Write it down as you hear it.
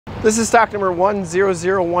This is stock number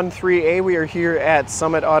 10013A. We are here at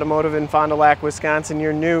Summit Automotive in Fond du Lac, Wisconsin,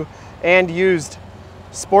 your new and used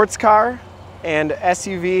sports car and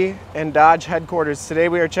SUV and Dodge headquarters. Today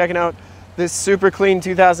we are checking out this super clean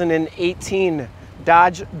 2018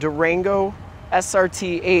 Dodge Durango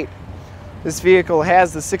SRT8. This vehicle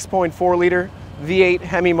has the 6.4 liter V8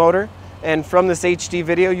 Hemi motor, and from this HD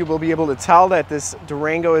video you will be able to tell that this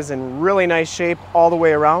Durango is in really nice shape all the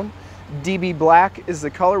way around. DB black is the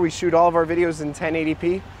color. We shoot all of our videos in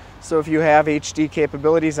 1080p, so if you have HD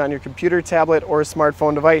capabilities on your computer, tablet, or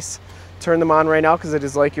smartphone device, turn them on right now, because it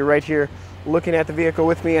is like you're right here looking at the vehicle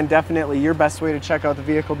with me, and definitely your best way to check out the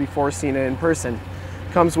vehicle before seeing it in person.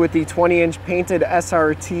 Comes with the 20-inch painted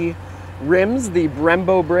SRT rims, the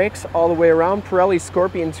Brembo brakes all the way around, Pirelli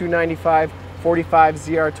Scorpion 295 45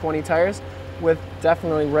 ZR20 tires with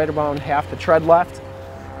definitely right around half the tread left,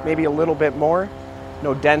 maybe a little bit more.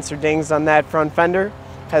 No dents or dings on that front fender.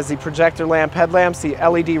 Has the projector lamp headlamps, the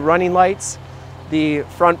LED running lights, the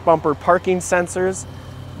front bumper parking sensors,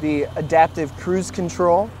 the adaptive cruise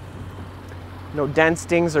control. No dents,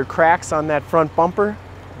 dings, or cracks on that front bumper.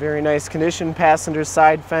 Very nice condition. Passenger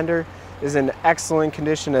side fender is in excellent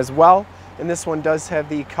condition as well. And this one does have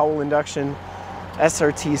the Cowl Induction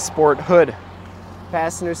SRT Sport hood.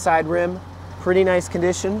 Passenger side rim, pretty nice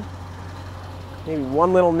condition. Maybe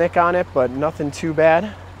one little nick on it, but nothing too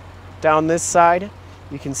bad. Down this side,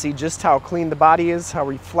 you can see just how clean the body is, how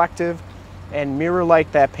reflective and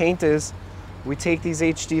mirror-like that paint is. We take these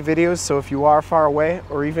HD videos, so if you are far away,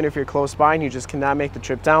 or even if you're close by and you just cannot make the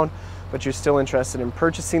trip down, but you're still interested in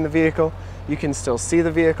purchasing the vehicle, you can still see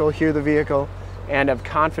the vehicle, hear the vehicle, and have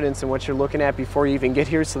confidence in what you're looking at before you even get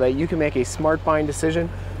here, so that you can make a smart buying decision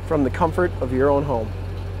from the comfort of your own home.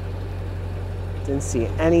 Didn't see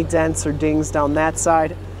any dents or dings down that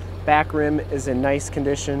side. Back rim is in nice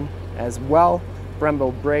condition as well.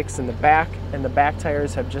 Brembo brakes in the back, and the back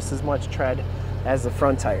tires have just as much tread as the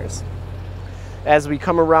front tires. As we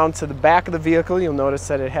come around to the back of the vehicle, you'll notice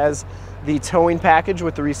that it has the towing package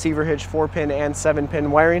with the receiver hitch 4-pin and 7-pin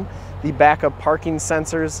wiring, the backup parking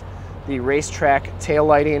sensors, the racetrack tail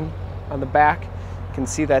lighting on the back. You can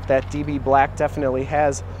see that that DB black definitely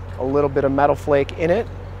has a little bit of metal flake in it.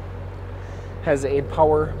 Has a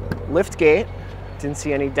power lift gate. Didn't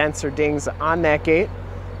see any dents or dings on that gate.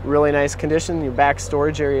 Really nice condition. Your back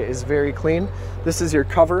storage area is very clean. This is your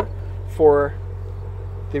cover for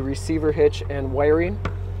the receiver hitch and wiring.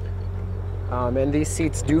 And these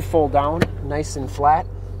seats do fold down nice and flat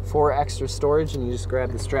for extra storage, and you just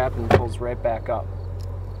grab the strap and it pulls right back up.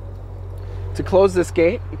 To close this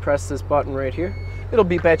gate, you press this button right here. It'll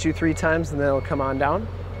beep at you 3 times and then it'll come on down.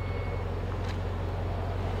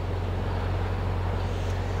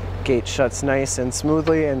 Gate shuts nice and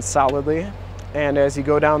smoothly and solidly. And as you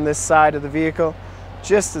go down this side of the vehicle,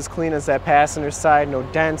 just as clean as that passenger side. No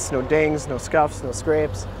dents, no dings, no scuffs, no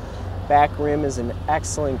scrapes. Back rim is in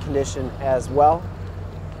excellent condition as well.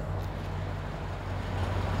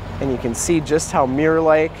 And you can see just how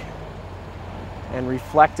mirror-like and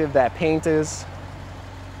reflective that paint is.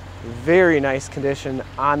 Very nice condition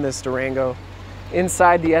on this Durango.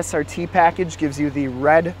 Inside, the SRT package gives you the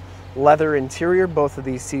red leather interior. Both of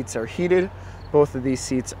these seats are heated. Both of these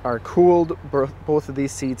seats are cooled. Both of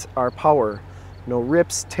these seats are power. No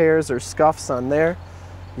rips, tears, or scuffs on there.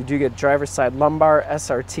 You do get driver's side lumbar,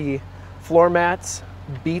 SRT floor mats,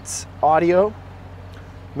 Beats audio,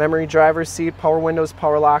 memory driver's seat, power windows,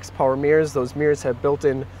 power locks, power mirrors. Those mirrors have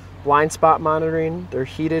built-in blind spot monitoring. They're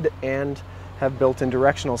heated and have built-in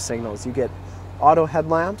directional signals. You get auto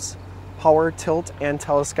headlamps, power tilt and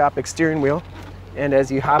telescopic steering wheel. And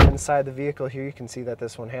as you hop inside the vehicle here, you can see that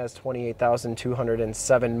this one has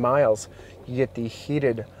 28,207 miles. You get the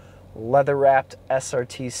heated leather-wrapped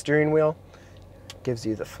SRT steering wheel. Gives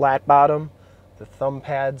you the flat bottom, the thumb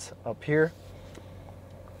pads up here,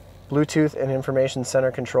 Bluetooth and information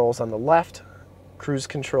center controls on the left, cruise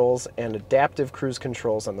controls and adaptive cruise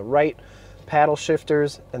controls on the right, paddle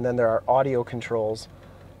shifters, and then there are audio controls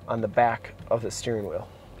on the back of the steering wheel.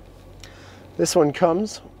 This one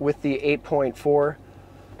comes with the 8.4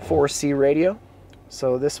 4C radio.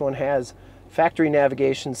 So this one has factory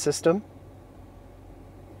navigation system.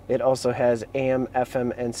 It also has AM,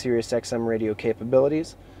 FM, and Sirius XM radio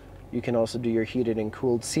capabilities. You can also do your heated and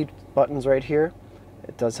cooled seat buttons right here.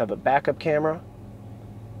 It does have a backup camera.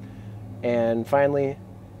 And finally,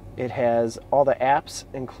 it has all the apps,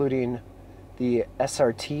 including the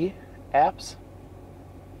SRT apps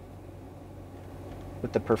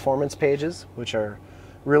with the performance pages, which are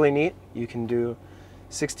really neat. You can do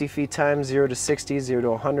 60 feet time, 0 to 60, 0 to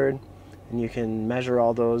 100, and you can measure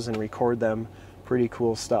all those and record them. Pretty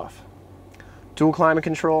cool stuff. Dual climate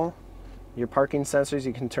control, your parking sensors,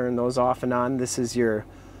 you can turn those off and on. This is your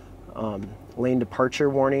lane departure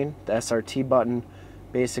warning. The SRT button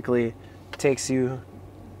basically takes you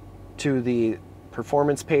to the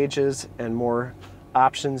performance pages and more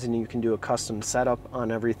options, and you can do a custom setup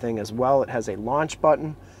on everything as well. It has a launch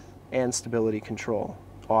button and stability control.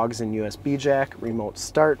 AUX and USB jack, remote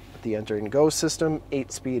start with the enter and go system,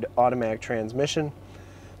 8-speed automatic transmission.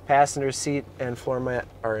 Passenger seat and floor mat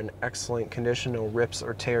are in excellent condition, no rips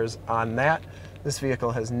or tears on that. This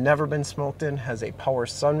vehicle has never been smoked in, has a power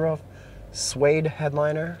sunroof, suede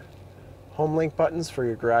headliner, Homelink buttons for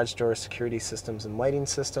your garage door security systems and lighting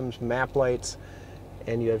systems, map lights,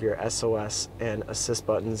 and you have your SOS and assist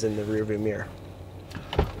buttons in the rearview mirror.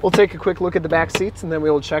 We'll take a quick look at the back seats and then we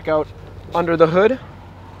will check out under the hood.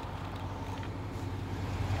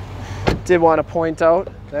 Did want to point out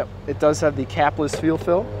that it does have the capless fuel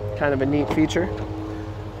fill, kind of a neat feature.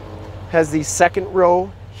 Has the second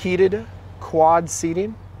row heated quad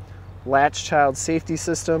seating, latch child safety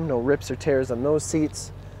system, no rips or tears on those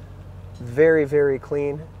seats. Very, very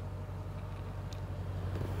clean.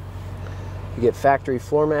 You get factory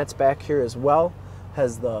floor mats back here as well.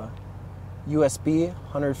 Has the USB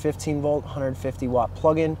 115 volt, 150 watt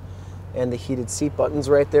plug-in, and the heated seat buttons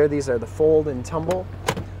right there. These are the fold and tumble.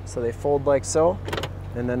 So they fold like so,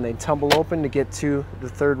 and then they tumble open to get to the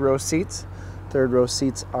third row seats. Third row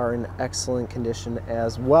seats are in excellent condition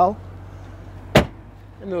as well.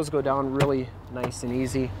 And those go down really nice and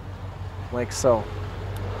easy, like so.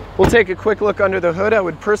 We'll take a quick look under the hood. I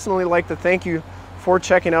would personally like to thank you for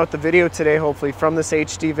checking out the video today. Hopefully from this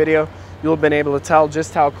HD video, you'll have been able to tell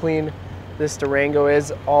just how clean this Durango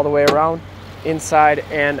is all the way around, inside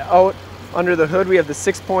and out. Under the hood, we have the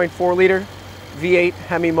 6.4 liter V8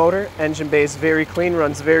 Hemi motor. Engine bay is very clean,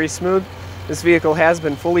 runs very smooth. This vehicle has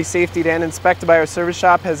been fully safetied and inspected by our service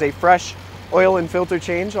shop, has a fresh oil and filter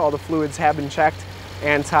change. All the fluids have been checked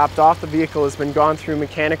and topped off. The vehicle has been gone through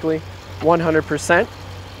mechanically 100%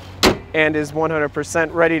 and is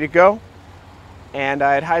 100% ready to go. And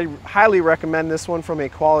I'd highly recommend this one from a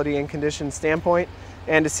quality and condition standpoint.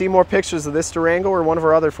 And to see more pictures of this Durango or one of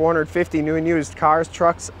our other 450 new and used cars,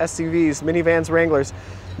 trucks, SUVs, minivans, Wranglers,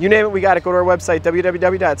 you name it, we got it. Go to our website,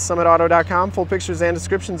 www.summitauto.com. Full pictures and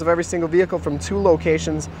descriptions of every single vehicle from 2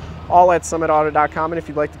 locations, all at summitauto.com. And if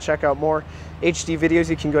you'd like to check out more HD videos,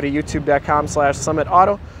 you can go to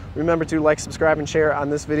youtube.com/summitauto. Remember to like, subscribe, and share on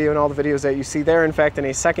this video and all the videos that you see there. In fact, in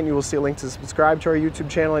a second, you will see a link to subscribe to our YouTube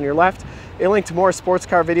channel on your left, a link to more sports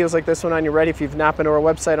car videos like this one on your right. If you've not been to our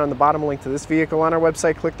website, on the bottom, a link to this vehicle on our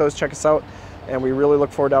website. Click those, check us out, and we really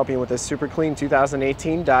look forward to helping you with this super clean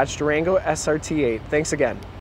 2018 Dodge Durango SRT8. Thanks again.